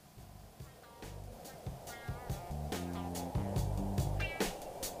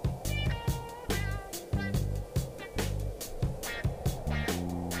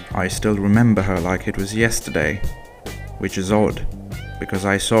I still remember her like it was yesterday, which is odd, because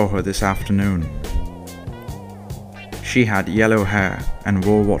I saw her this afternoon. She had yellow hair and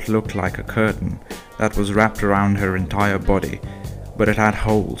wore what looked like a curtain that was wrapped around her entire body, but it had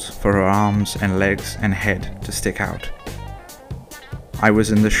holes for her arms and legs and head to stick out. I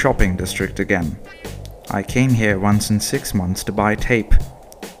was in the shopping district again. I came here once in 6 months to buy tape,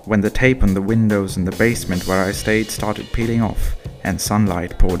 when the tape on the windows in the basement where I stayed started peeling off and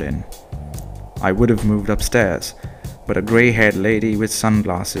sunlight poured in. I would have moved upstairs, but a grey-haired lady with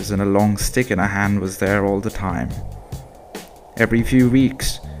sunglasses and a long stick in her hand was there all the time. Every few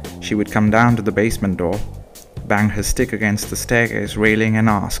weeks, she would come down to the basement door, bang her stick against the staircase railing and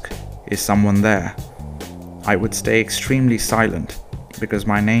ask, "Is someone there?" I would stay extremely silent, because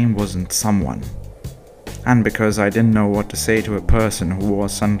my name wasn't someone, and because I didn't know what to say to a person who wore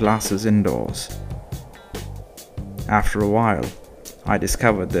sunglasses indoors. After a while, I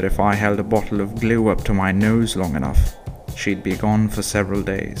discovered that if I held a bottle of glue up to my nose long enough, she'd be gone for several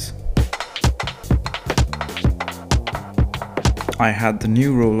days. I had the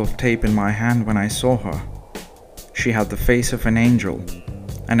new roll of tape in my hand when I saw her. She had the face of an angel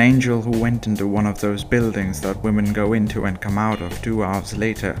who went into one of those buildings that women go into and come out of 2 hours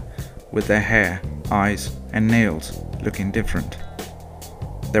later, with their hair, eyes, and nails looking different.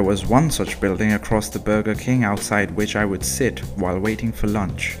 There was one such building across the Burger King outside which I would sit while waiting for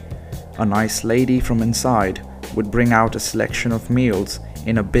lunch. A nice lady from inside would bring out a selection of meals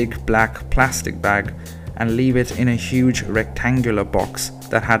in a big black plastic bag and leave it in a huge rectangular box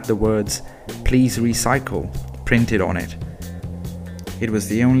that had the words "Please recycle" printed on it. It was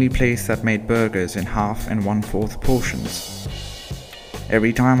the only place that made burgers in 1/2 and 1/4 portions.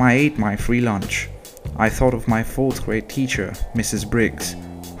 Every time I ate my free lunch, I thought of my 4th grade teacher, Mrs. Briggs,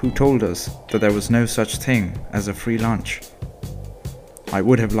 who told us that there was no such thing as a free lunch. I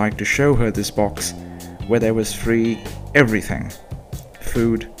would have liked to show her this box where there was free everything: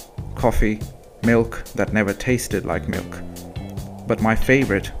 food, coffee, milk that never tasted like milk. But my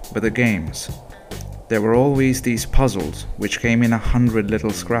favorite were the games. There were always these puzzles which came in 100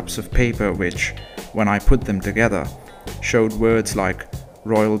 little scraps of paper which, when I put them together, showed words like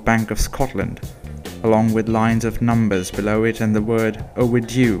Royal Bank of Scotland, along with lines of numbers below it and the word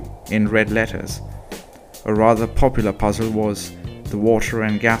overdue in red letters. A rather popular puzzle was the Water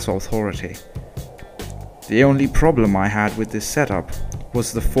and Gas Authority. The only problem I had with this setup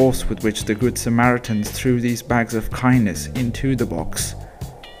was the force with which the Good Samaritans threw these bags of kindness into the box.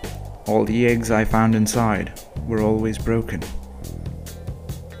 All the eggs I found inside were always broken.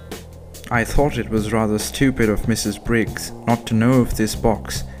 I thought it was rather stupid of Mrs. Briggs not to know of this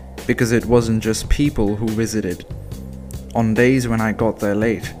box, because it wasn't just people who visited. On days when I got there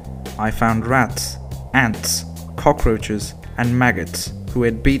late, I found rats, ants, cockroaches, and maggots who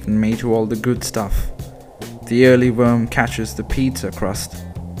had beaten me to all the good stuff. The early worm catches the pizza crust,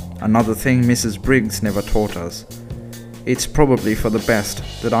 another thing Mrs. Briggs never taught us. It's probably for the best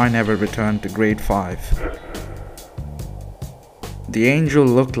that I never returned to grade 5. The angel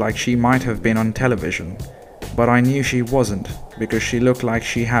looked like she might have been on television, but I knew she wasn't because she looked like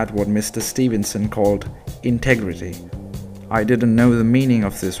she had what Mr. Stevenson called integrity. I didn't know the meaning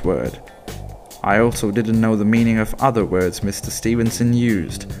of this word. I also didn't know the meaning of other words Mr. Stevenson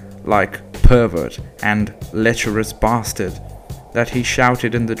used, like pervert and lecherous bastard, that he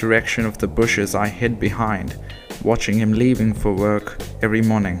shouted in the direction of the bushes I hid behind, watching him leaving for work every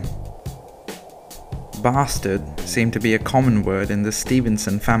morning. Bastard seemed to be a common word in the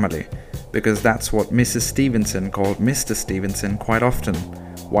Stevenson family, because that's what Mrs. Stevenson called Mr. Stevenson quite often,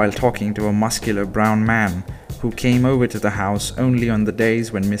 while talking to a muscular brown man who came over to the house only on the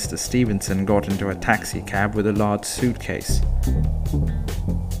days when Mr. Stevenson got into a taxi cab with a large suitcase.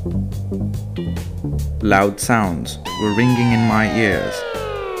 Loud sounds were ringing in my ears.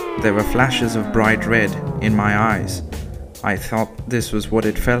 There were flashes of bright red in my eyes. I thought this was what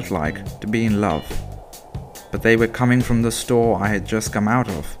it felt like to be in love. But they were coming from the store I had just come out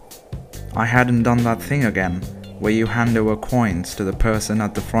of. I hadn't done that thing again, where you hand over coins to the person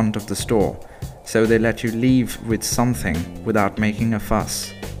at the front of the store, so they let you leave with something without making a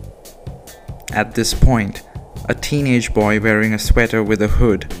fuss. At this point, a teenage boy wearing a sweater with a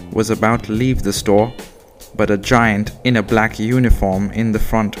hood was about to leave the store, but a giant in a black uniform in the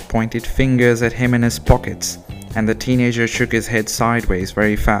front pointed fingers at him in his pockets, and the teenager shook his head sideways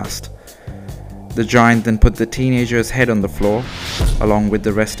very fast. The giant then put the teenager's head on the floor, along with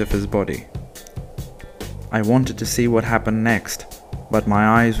the rest of his body. I wanted to see what happened next, but my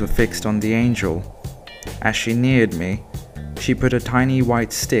eyes were fixed on the angel. As she neared me, she put a tiny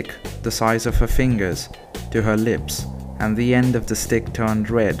white stick, the size of her fingers, to her lips and the end of the stick turned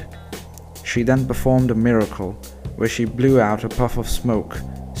red. She then performed a miracle where she blew out a puff of smoke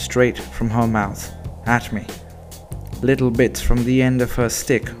straight from her mouth at me. Little bits from the end of her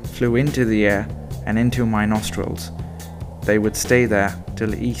stick flew into the air and into my nostrils. They would stay there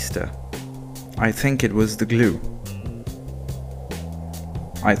till Easter. I think it was the glue.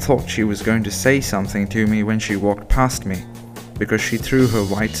 I thought she was going to say something to me when she walked past me, because she threw her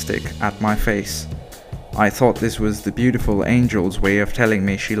white stick at my face. I thought this was the beautiful angel's way of telling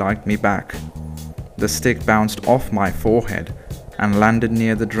me she liked me back. The stick bounced off my forehead and landed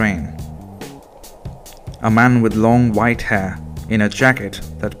near the drain. A man with long white hair, in a jacket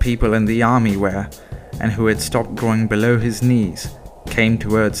that people in the army wear, and who had stopped growing below his knees, came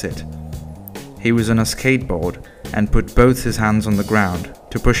towards it. He was on a skateboard and put both his hands on the ground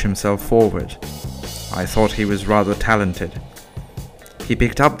to push himself forward. I thought he was rather talented. He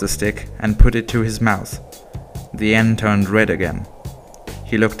picked up the stick and put it to his mouth. The end turned red again.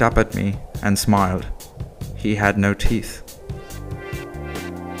 He looked up at me and smiled. He had no teeth.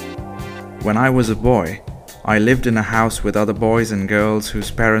 When I was a boy, I lived in a house with other boys and girls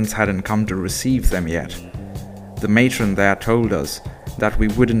whose parents hadn't come to receive them yet. The matron there told us that we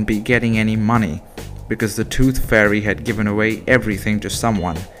wouldn't be getting any money because the tooth fairy had given away everything to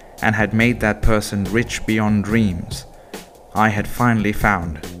someone and had made that person rich beyond dreams. I had finally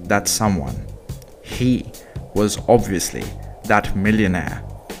found that someone. He was obviously that millionaire,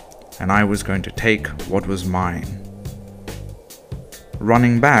 and I was going to take what was mine.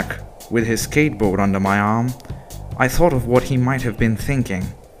 Running back with his skateboard under my arm, I thought of what he might have been thinking.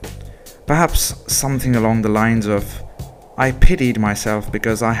 Perhaps something along the lines of, I pitied myself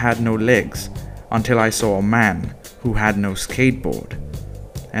because I had no legs until I saw a man who had no skateboard.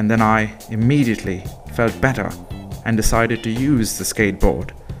 And then I immediately felt better and decided to use the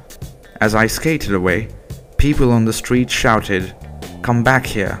skateboard. As I skated away, people on the street shouted, "Come back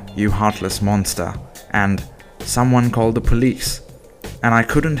here, you heartless monster," and someone called the police. And I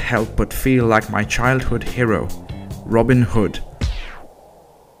couldn't help but feel like my childhood hero, Robin Hood.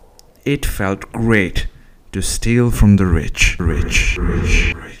 It felt great to steal from the rich.